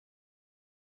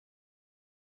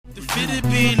The fitted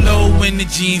be low when the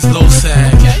jeans low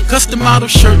sag. Custom model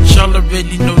shirt, y'all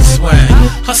already know the swag.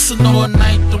 Hustle all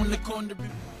night on the corner.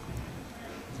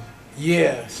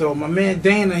 Yeah, so my man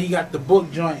Dana, he got the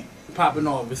book joint popping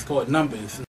off. It's called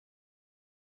Numbers.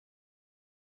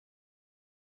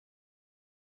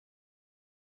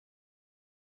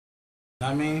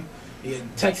 I mean, he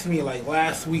had texted me like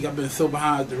last week. I've been so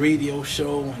behind the radio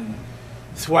show and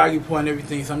Swag Report and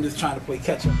everything, so I'm just trying to play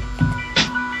catch up.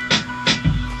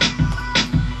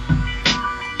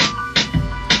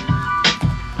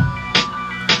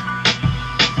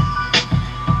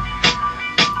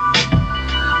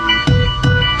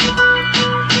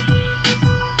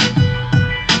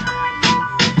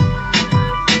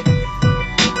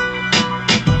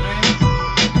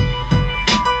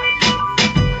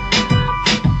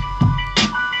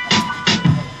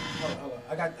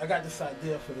 I got this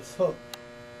idea for this hook.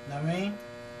 Know what I mean?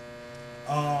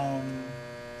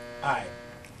 Alright.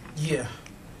 Yeah.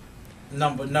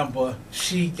 Number.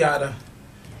 She gotta.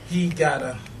 He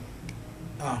gotta.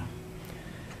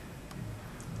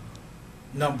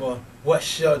 Number.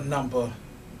 What's your number?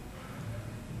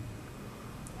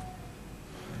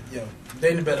 Yo,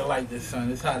 they better like this,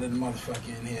 son. It's hotter than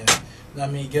motherfucker in here. I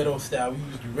mean, ghetto style. We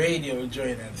use the radio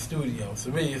joint at the studio,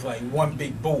 so really it's like one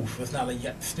big booth. It's not like you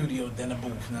got the studio then a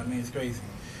booth. You know what I mean? It's crazy.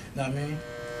 You know what I mean?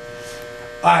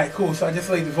 All right, cool. So I just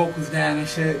laid the vocals down and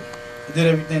shit. I did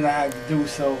everything I had to do.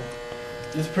 So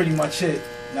that's pretty much it.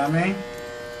 You know what I mean?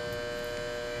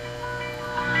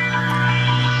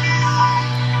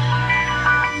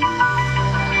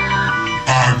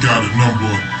 I got a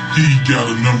number. He got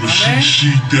a number,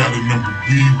 she got a number,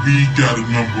 we got a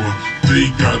number, they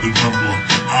got a number,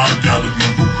 I got a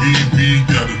number, we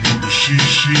got a number, she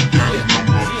got a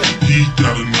number, he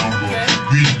got a number,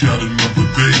 we got a number,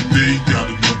 they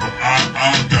got a number,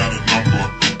 I got a number.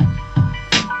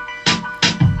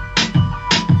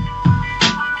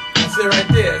 That's it right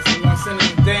there. So we're gonna send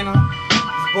it to Dana.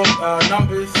 His book,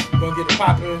 Numbers. We're gonna get it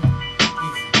popping.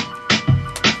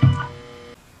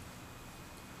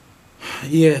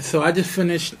 Yeah, so I just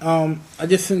finished, I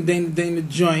just sent Dane the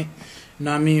joint, you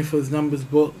know what I mean, for his Numbers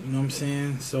book, you know what I'm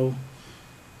saying, so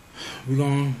we're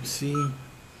going to see,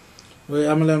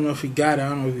 well, I'm going to let him know if he got it. I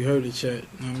don't know if he heard it yet,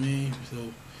 you know what I mean, so we're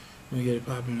going to get it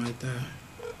popping like that.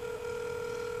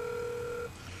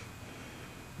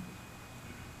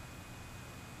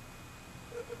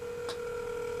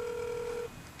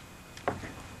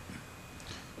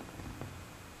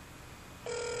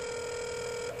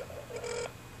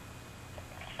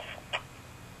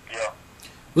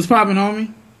 What's poppin',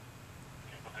 homie?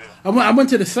 I went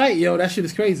to the site, yo. That shit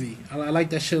is crazy. I like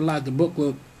that shit a lot. The book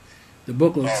looks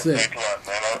sick. Thanks a lot,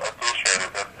 man. I appreciate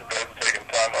it. Thanks for taking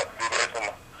time out to do this.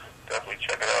 I'm definitely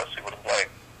check it out, see what it's like.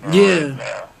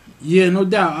 Yeah, no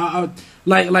doubt. I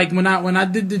like when I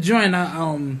did the joint,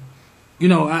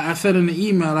 I said in the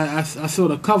email, I saw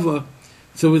the cover,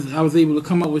 so I was able to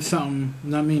come up with something.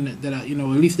 You know what I mean? That I, at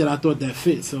least that I thought that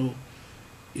fit. So,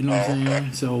 you know what I'm saying?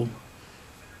 Okay. So.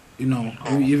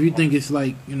 If you think it's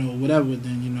like, whatever,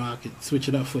 then, I could switch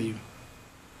it up for you.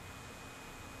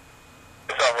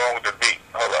 There's something wrong with the beat.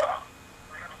 Hold on.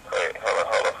 Wait,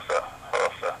 hold on, sir. Hold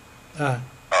on, sir.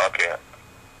 Okay.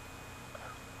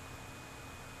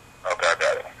 Okay, I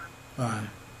got it. Alright.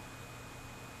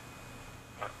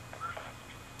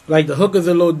 Like, the hook is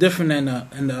a little different than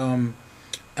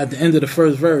at the end of the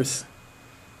first verse.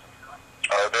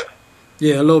 Oh, is it?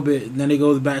 Yeah, a little bit. Then it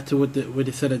goes back to what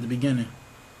they said at the beginning.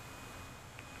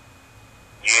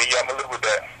 Yeah, I'm gonna live with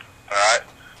that. Alright?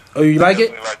 Oh, you like it?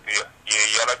 I like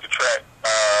the track.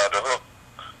 The hook.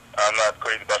 I'm not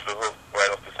crazy about the hook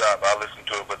right off the top. I listen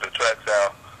to it, but the track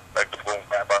sound like the boom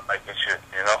bap. I like this shit,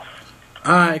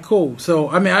 Alright, cool. So,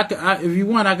 I mean, if you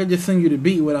want, I could just send you the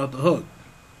beat without the hook.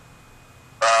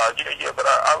 Yeah, but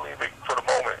I'll leave it for the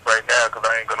moment right now because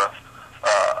I ain't gonna,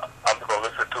 I'm just gonna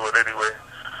listen to it anyway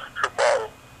tomorrow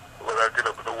when I get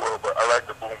up in the world. But I like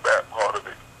the boom bap part of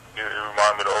it. It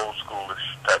reminds me of the old schoolish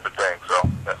type of thing, so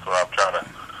that's what I'm trying to,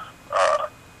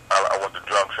 I want the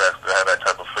drum tracks to have that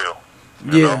type of feel.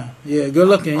 Yeah, good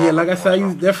looking. Yeah, like I said,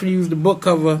 I definitely used the book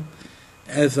cover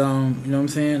as, you know what I'm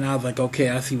saying? I was like, okay,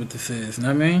 I see what this is, you know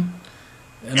what I mean?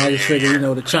 And I just figured,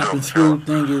 the chop and screw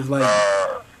thing is like...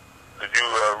 Did you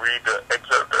read the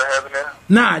excerpt that I have in there?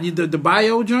 Nah, the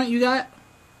bio joint you got?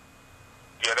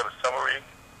 Yeah, that was summary.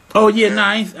 Oh, yeah, nah,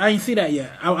 I ain't see that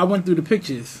yet. I went through the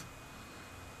pictures.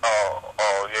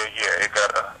 Yeah. It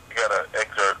got an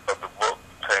excerpt of the book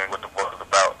telling what the book is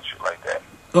about and shit like that.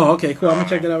 Oh, okay, cool. I'm gonna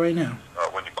check it out right now.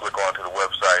 When you click onto the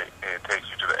website, it takes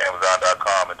you to the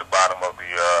Amazon.com at the bottom of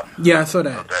the. Yeah, I saw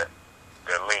that. That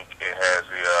link. It has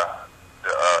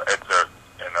the excerpt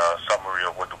and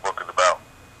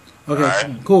Okay,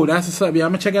 right. Cool. That's what's up. Yeah,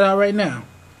 I'm gonna check it out right now.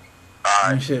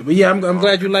 Alright. And shit. But yeah, I'm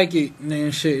glad you like it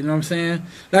and shit. You know what I'm saying?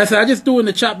 Like I said, I just doing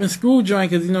the chop and screw joint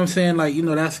because you know what I'm saying. Like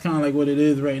that's kind of like what it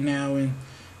is right now and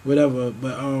whatever.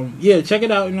 But yeah, check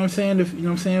it out. You know what I'm saying? If you know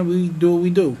what I'm saying, we do what we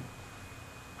do.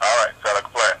 All right, sound like a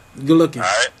plan. Good looking. All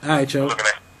right, yo. Looking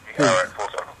at. Cool. All right, full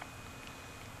circle.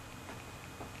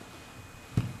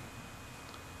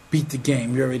 Beat the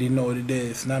game. You already know what it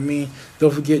is. Know what I mean?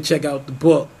 Don't forget, check out the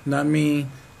book. Know what I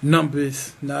mean?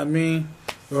 Numbers. Know what I mean?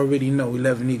 You already know.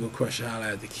 11 Eagle Crusher.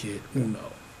 Holla at the kid. Uno.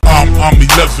 I'm 11,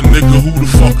 nigga, who the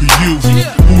fuck are you?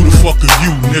 Who the fuck are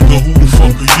you, nigga, who the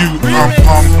fuck are you?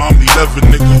 I'm 11,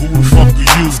 nigga, who the fuck are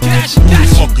you? Who the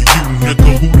fuck are you,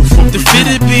 nigga, who the fuck are you? The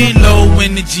fitted be low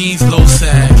when the jeans low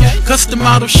sag. Custom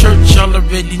model shirt, y'all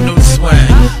already know the swag.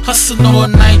 Hustle all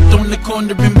night on the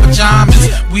corner in pajamas.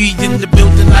 We in the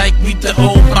building like we the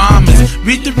Obamas.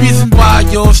 Read the reason why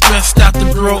y'all stressed out the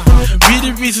broke. Read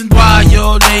the reason why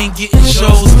y'all ain't getting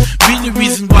shows. Read the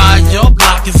reason why y'all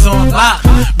block is on lock.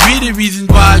 Read the reason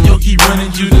why y'all keep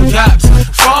running to the cops.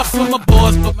 Far from a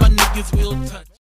boss, but my niggas will touch.